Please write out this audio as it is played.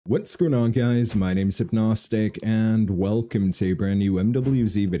What's going on, guys? My name's Hypnostic and welcome to a brand new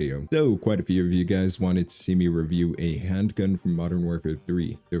MW3 video. So quite a few of you guys wanted to see me review a handgun from Modern Warfare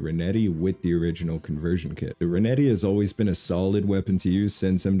 3, the Renetti with the original conversion kit. The Renetti has always been a solid weapon to use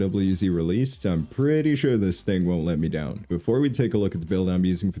since MW3 released. I'm pretty sure this thing won't let me down. Before we take a look at the build I'm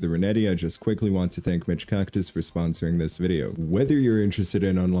using for the Renetti, I just quickly want to thank Mitch Cactus for sponsoring this video. Whether you're interested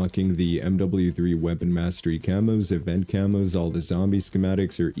in unlocking the MW3 weapon mastery camos, event camos, all the zombie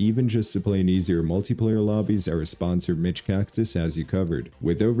schematics, or even just to play in easier multiplayer lobbies, our sponsor Mitch Cactus has you covered.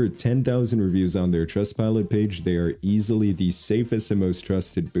 With over 10,000 reviews on their Trustpilot page, they are easily the safest and most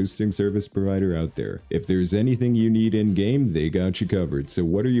trusted boosting service provider out there. If there's anything you need in-game, they got you covered. So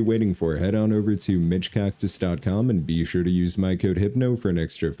what are you waiting for? Head on over to mitchcactus.com and be sure to use my code HYPNO for an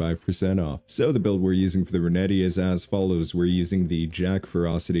extra 5% off. So the build we're using for the Renetti is as follows. We're using the Jack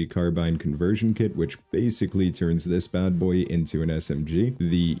Ferocity Carbine conversion kit, which basically turns this bad boy into an SMG.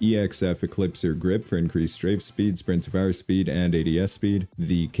 The EXF Eclipser grip for increased strafe speed, sprint to fire speed, and ADS speed.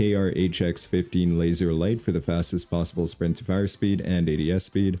 The KR-HX15 laser light for the fastest possible sprint to fire speed and ADS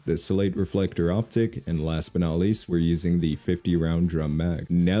speed. The Slate reflector optic, and last but not least, we're using the 50 round drum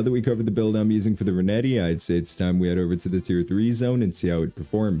mag. Now that we covered the build I'm using for the Renetti, I'd say it's time we head over to the tier 3 zone and see how it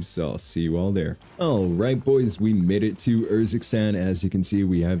performs, so I'll see you all there. Alright boys, we made it to Urzikstan. As you can see,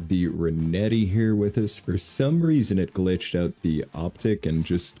 we have the Renetti here with us. For some reason it glitched out the optic and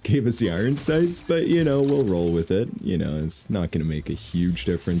just gave us the iron sights, but you know, we'll roll with it. You know, it's not going to make a huge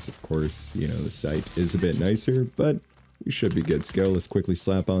difference. Of course, you know, the sight is a bit nicer, but we should be good to go. Let's quickly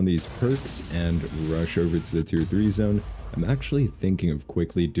slap on these perks and rush over to the tier 3 zone. I'm actually thinking of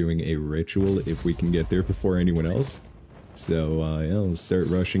quickly doing a ritual if we can get there before anyone else. So yeah, we'll start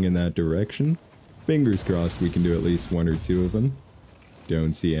rushing in that direction. Fingers crossed we can do at least one or two of them.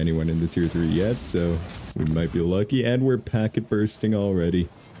 Don't see anyone in the tier 3 yet, so we might be lucky. And we're packet bursting already.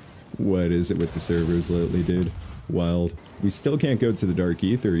 What is it with the servers lately, dude? Wild. We still can't go to the Dark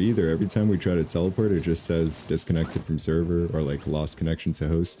Ether either. Every time we try to teleport, it just says disconnected from server or like lost connection to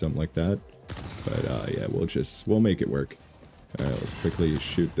host, something like that. But yeah, we'll make it work. Alright, let's quickly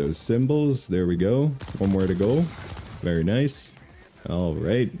shoot those symbols. There we go. One more to go. Very nice.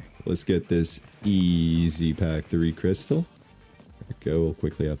 Alright, let's get this easy pack 3 crystal. There we go. We'll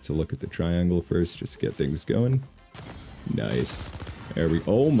quickly have to look at the triangle first, just to get things going. Nice. There we go.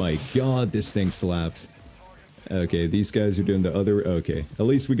 Oh my god, this thing slaps. Okay, these guys are doing the other... Okay, at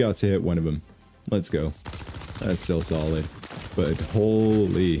least we got to hit one of them. Let's go. That's still solid. But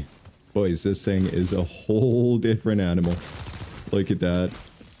holy... Boys, this thing is a whole different animal. Look at that.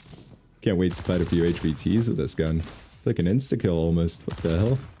 Can't wait to fight a few HVTs with this gun. It's like an insta-kill almost. What the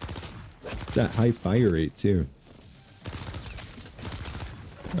hell? It's that high fire rate too.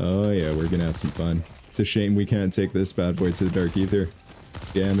 Oh yeah, we're gonna have some fun. It's a shame we can't take this bad boy to the Dark Ether.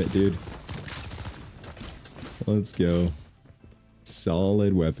 Damn it, dude. Let's go.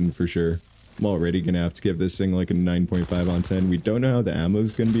 Solid weapon for sure. I'm already gonna have to give this thing like a 9.5 on 10. We don't know how the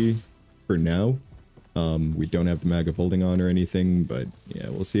ammo's gonna be for now. We don't have the mag of holding on or anything, but yeah,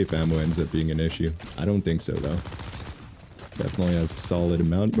 we'll see if ammo ends up being an issue. I don't think so though. Definitely has a solid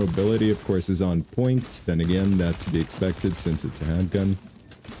amount. Mobility, of course, is on point. Then again, that's to be expected since it's a handgun.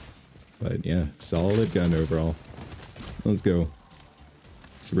 But yeah, solid gun overall. Let's go.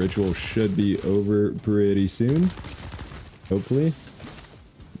 This ritual should be over pretty soon. Hopefully.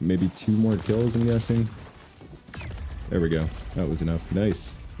 Maybe 2 more kills, I'm guessing. There we go. That was enough.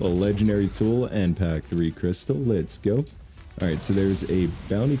 Nice. A legendary tool and pack 3 crystal. Let's go. Alright, so there's a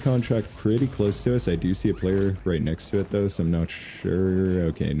bounty contract pretty close to us. I do see a player right next to it though, so I'm not sure.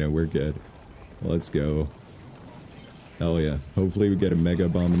 Okay, no, we're good. Let's go. Hell yeah. Hopefully we get a mega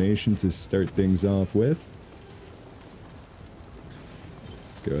abomination to start things off with.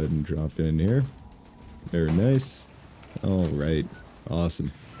 Let's go ahead and drop in here. Very nice. Alright.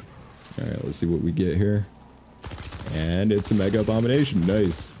 Awesome. Alright, let's see what we get here. And it's a mega abomination.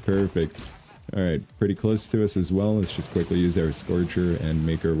 Nice. Perfect. Alright, pretty close to us as well. Let's just quickly use our Scorcher and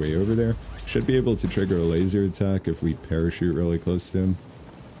make our way over there. Should be able to trigger a laser attack if we parachute really close to him.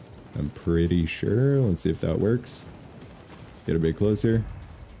 I'm pretty sure. Let's see if that works. Let's get a bit closer.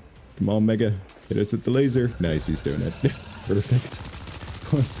 Come on, Mega. Hit us with the laser. Nice, he's doing it. Perfect.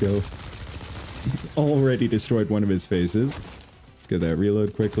 Let's go. Already destroyed one of his faces. Let's get that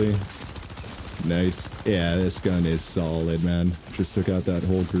reload quickly. Nice. Yeah, this gun is solid, man. Just took out that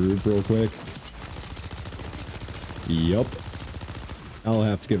whole group real quick. Yup. I'll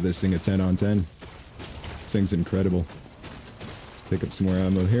have to give this thing a 10 on 10. This thing's incredible. Let's pick up some more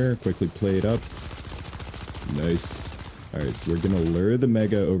ammo here. Quickly play it up. Nice. Alright, so we're gonna lure the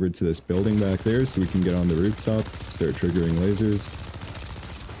Mega over to this building back there so we can get on the rooftop, start triggering lasers.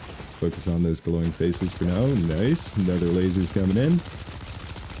 focus on those glowing faces for now. Nice. Another laser's coming in.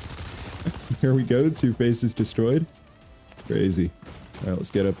 Here we go. 2 faces destroyed. Crazy. Alright, let's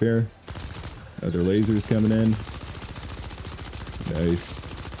get up here. Other lasers coming in. Nice.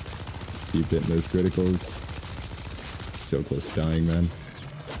 Let's keep hitting those criticals. So close to dying, man.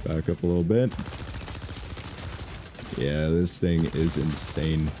 Back up a little bit. Yeah, this thing is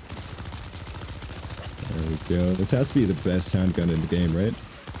insane. There we go. This has to be the best handgun in the game, right?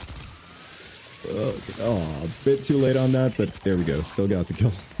 Oh, a bit too late on that, but there we go. Still got the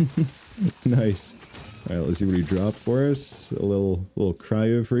kill. Nice. Alright, let's see what he dropped for us. A little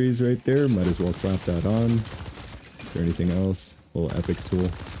cryo freeze right there. Might as well slap that on. Is there anything else? A little epic tool.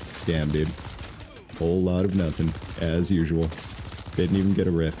 Damn, dude. Whole lot of nothing, as usual. Didn't even get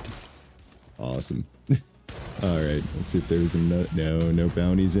a rip. Awesome. Alright, let's see if there's no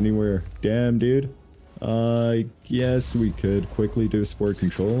bounties anywhere. Damn, dude. I guess we could quickly do a sport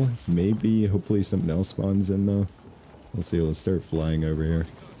control. Maybe, hopefully something else spawns in though. We'll see, let's start flying over here.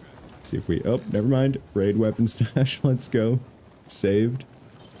 See if we, oh, never mind. Raid weapon stash, let's go. Saved.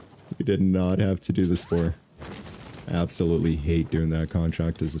 We did not have to do the spore. Absolutely hate doing that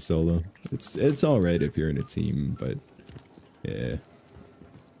contract as a solo. It's alright if you're in a team, but yeah.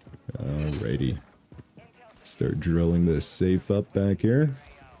 Alrighty. Start drilling this safe up back here.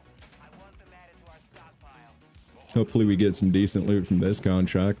 Hopefully we get some decent loot from this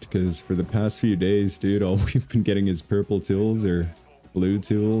contract, because for the past few days, dude, all we've been getting is purple tools or blue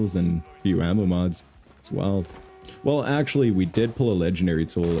tools and a few ammo mods. It's wild. Well, actually, we did pull a legendary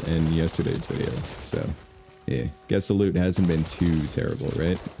tool in yesterday's video, so yeah, guess the loot hasn't been too terrible,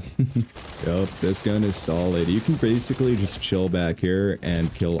 right? Yup, this gun is solid. You can basically just chill back here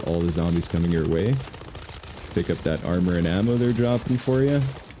and kill all the zombies coming your way. Pick up that armor and ammo they're dropping for you.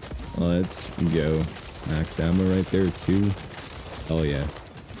 Let's go. Max ammo right there too. Oh yeah.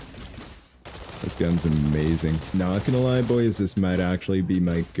 This gun's amazing. Not gonna lie, boys, this might actually be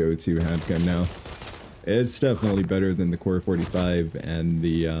my go-to handgun now. It's definitely better than the Core 45 and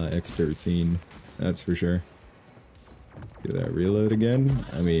the X13. That's for sure. Do that reload again.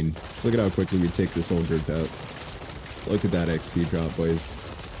 I mean, just look at how quickly we take this old group out. Look at that XP drop, boys.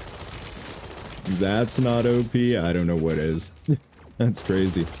 That's not OP. I don't know what is. That's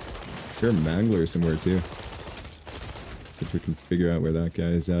crazy. There's a mangler somewhere too. See if we can figure out where that guy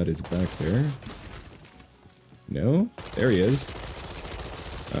is at. Is back there? No? There he is.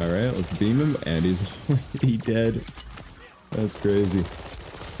 Alright, let's beam him. And he's already dead. That's crazy.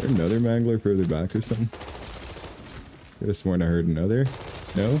 Is there another mangler further back or something? Could have sworn I heard another.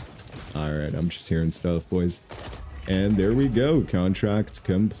 No? Alright, I'm just hearing stuff, boys. And there we go. Contract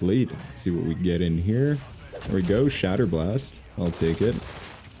complete. Let's see what we get in here. There we go. Shatter Blast. I'll take it.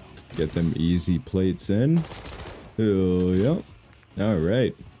 Get them easy plates in. Oh, yep.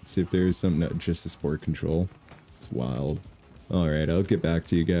 Alright. Let's see if there's something, just a sport control. It's wild. Alright, I'll get back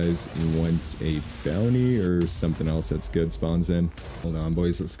to you guys once a bounty or something else that's good spawns in. Hold on,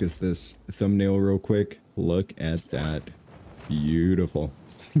 boys. Let's get this thumbnail real quick. Look at that. Beautiful.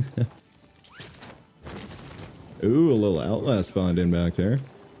 Ooh, a little Outlast spawned in back there.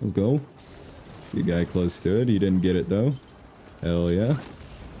 Let's go. See a guy close to it. He didn't get it though. Hell yeah.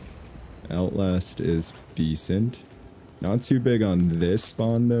 Outlast is decent. Not too big on this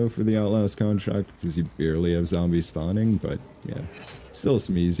spawn though for the Outlast contract, because you barely have zombies spawning, but yeah. Still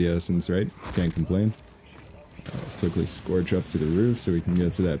some easy essence, right? Can't complain. Let's quickly scorch up to the roof so we can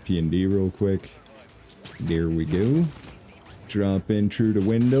get to that P&D real quick. There we go. Drop in through the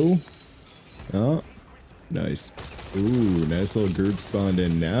window. Oh, nice. Ooh, nice little group spawned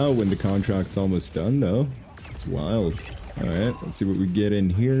in now when the contract's almost done though. It's wild. Alright, let's see what we get in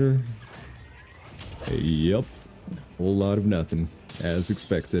here. Yep. Whole lot of nothing, as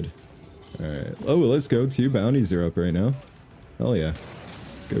expected. Alright. Oh, well, let's go. 2 bounties are up right now. Hell yeah.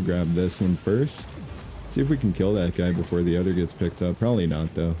 Let's go grab this one first. See if we can kill that guy before the other gets picked up. Probably not,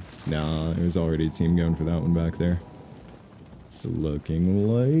 though. Nah, there's already a team going for that one back there. It's looking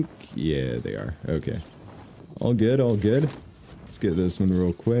like... yeah, they are. Okay. All good, all good. Let's get this one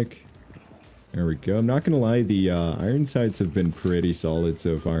real quick. There we go. I'm not gonna lie, the iron sights have been pretty solid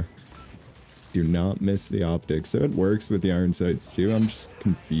so far. Do not miss the optics. So it works with the iron sights too. I'm just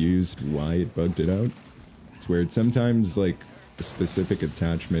confused why it bugged it out. It's weird. Sometimes like a specific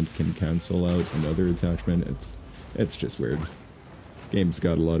attachment can cancel out another attachment. It's just weird. Game's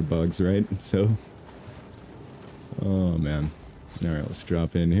got a lot of bugs, right? So, oh man. All right, let's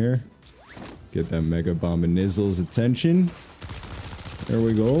drop in here. Get that Mega Bomb and Nizzle's attention. There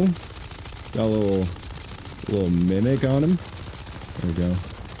we go. Got a little mimic on him. There we go.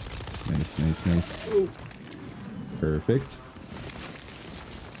 Nice, nice, nice. Perfect.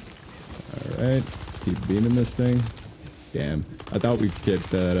 Alright, let's keep beaming this thing. Damn, I thought we'd get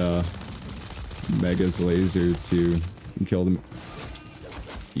that Mega's laser to kill them.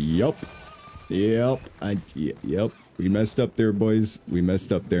 Yup. Yep. Yep. We messed up there, boys. We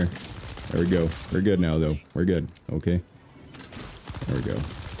messed up there. There we go. We're good now, though. We're good. Okay. There we go.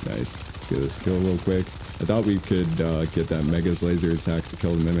 Nice. Let's get this kill real quick. I thought we could get that Mega's laser attack to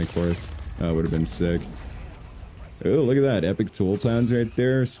kill the Mimic for us. That would have been sick. Oh, look at that. Epic tool plans right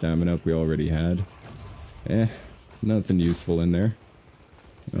there. Stamina up we already had. Nothing useful in there.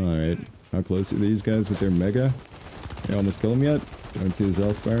 Alright. How close are these guys with their Mega? They almost kill him yet? Don't see his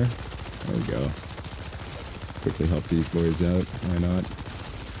health bar. There we go. Quickly help these boys out. Why not?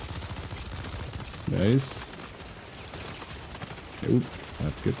 Nice. Oop. I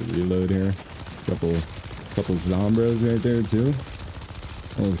have to get the reload here. Couple Zombros right there too.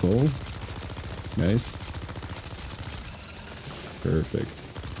 Oh, cool. Nice. Perfect.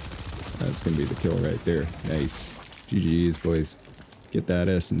 That's gonna be the kill right there. Nice. GG's, boys. Get that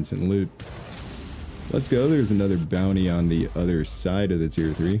essence and loot. Let's go. There's another bounty on the other side of the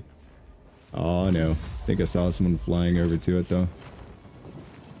tier 3. Oh no. I think I saw someone flying over to it though.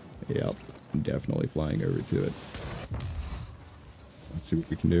 Yep. Definitely flying over to it. Let's see what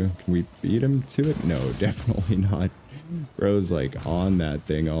we can do. Can we beat him to it? No, definitely not. Bro's like on that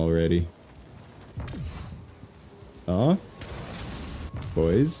thing already.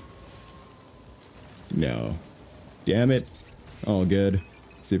 Boys? No. Damn it. All good.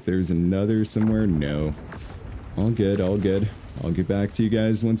 Let's see if there's another somewhere. No. All good, all good. I'll get back to you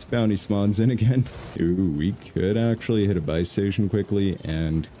guys once bounty spawns in again. Ooh, we could actually hit a buy station quickly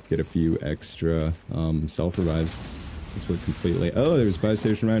and get a few extra self-revives. Since we're completely... Oh, there's a buy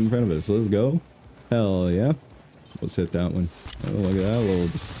station right in front of us. Let's go. Hell yeah. Let's hit that one. Oh, look at that little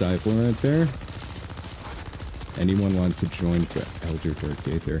disciple right there. Anyone wants to join for Elder Dark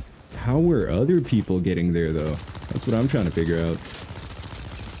Aether? How were other people getting there, though? That's what I'm trying to figure out.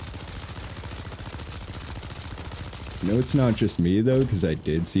 No, it's not just me, though, because I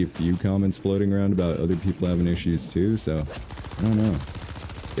did see a few comments floating around about other people having issues, too, so... I don't know.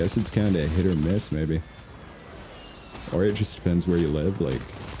 Guess it's kind of hit or miss, maybe. Or it just depends where you live, like,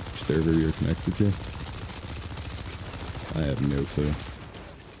 which server you're connected to. I have no clue.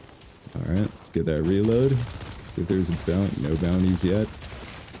 Alright, let's get that reload. See if there's a bounty. No bounties yet.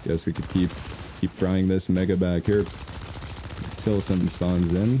 Guess we could keep frying this Mega back here until something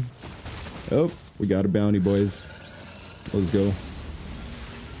spawns in. Oh, we got a bounty, boys. Let's go.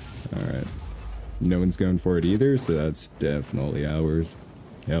 Alright. No one's going for it either, so that's definitely ours.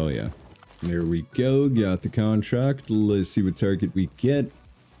 Hell yeah. There we go. Got the contract. Let's see what target we get.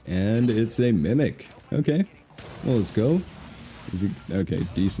 And it's a Mimic. Okay. Well, let's go. Is he... Okay,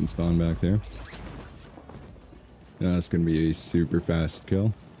 decent spawn back there. That's gonna be a super fast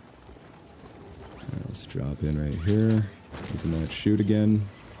kill. Right, let's drop in right here. Open that shoot again.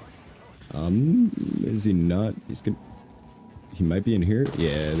 Is he not? He's gonna... He might be in here.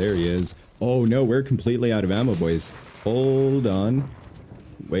 Yeah, there he is. Oh no, we're completely out of ammo, boys. Hold on.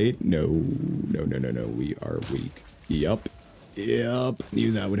 Wait, no. No. We are weak. Yup.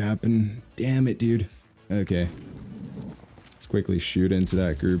 Knew that would happen. Damn it, dude. Okay. Let's quickly shoot into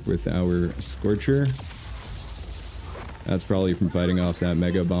that group with our Scorcher. That's probably from fighting off that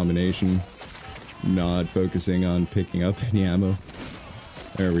Mega Abomination. Not focusing on picking up any ammo.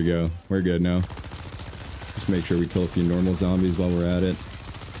 There we go. We're good now. Just make sure we kill a few normal zombies while we're at it.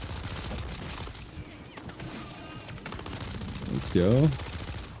 Let's go.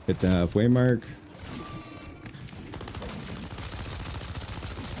 Hit the halfway mark.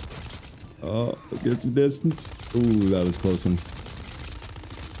 Oh, let's get some distance. Ooh, that was a close one.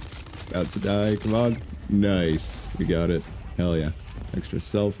 About to die. Come on. Nice. We got it. Hell yeah. Extra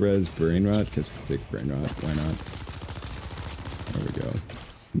self-res, brain rot. Guess we'll take brain rot. Why not? There we go.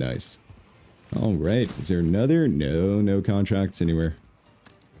 Nice. Alright. Is there another? No, no contracts anywhere.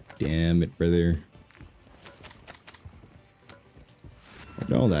 Damn it, brother. Look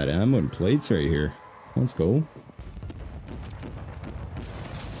at all that ammo and plates right here. Let's go.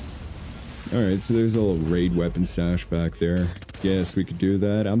 Alright, so there's a little raid weapon stash back there. Yes, we could do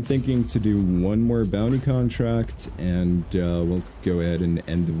that. I'm thinking to do one more bounty contract, and we'll go ahead and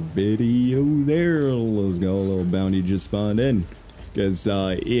end the video there. Let's go, a little bounty just spawned in. Because,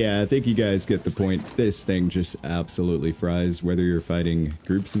 yeah, I think you guys get the point. This thing just absolutely fries, whether you're fighting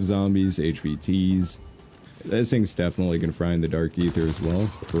groups of zombies, HVTs. This thing's definitely going to fry in the Dark Aether as well.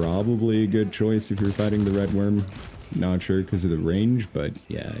 Probably a good choice if you're fighting the Red Worm. Not sure because of the range, but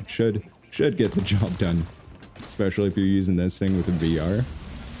yeah, it should get the job done. Especially if you're using this thing with a VR.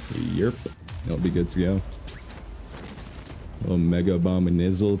 Yerp. It'll be good to go. little mega bomb and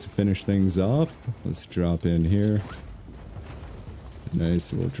nizzle to finish things off. Let's drop in here.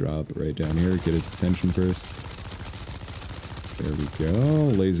 Nice, we'll drop right down here, get his attention first. There we go.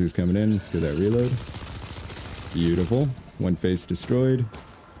 Laser's coming in. Let's get that reload. Beautiful. One face destroyed.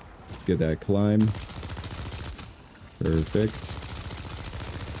 Let's get that climb. Perfect.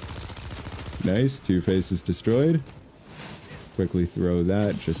 Nice. Two faces destroyed. Quickly throw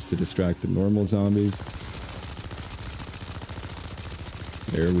that just to distract the normal zombies.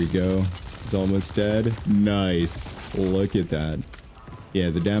 There we go. He's almost dead. Nice. Look at that. Yeah,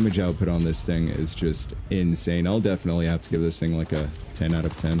 the damage output on this thing is just insane. I'll definitely have to give this thing like a 10 out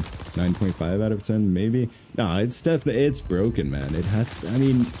of 10. 9.5 out of 10, maybe? Nah, it's definitely, it's broken, man. It has, I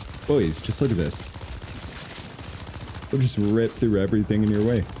mean, boys, just look at this. It'll just rip through everything in your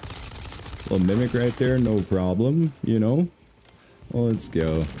way. Little mimic right there, no problem, you know? Well, let's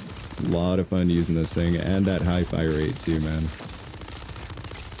go. A lot of fun using this thing, and that high fire rate too, man.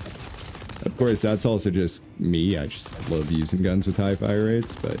 Of course, that's also just me. I just love using guns with high fire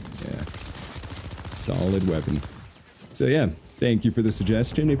rates, but yeah. Solid weapon. So yeah, thank you for the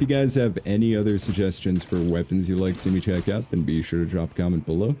suggestion. If you guys have any other suggestions for weapons you'd like to see me check out, then be sure to drop a comment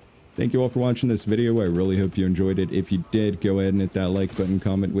below. Thank you all for watching this video. I really hope you enjoyed it. If you did, go ahead and hit that like button,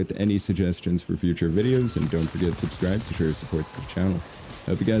 comment with any suggestions for future videos, and don't forget to subscribe to show your support to the channel.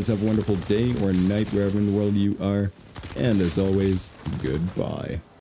 Hope you guys have a wonderful day or night wherever in the world you are, and as always, goodbye.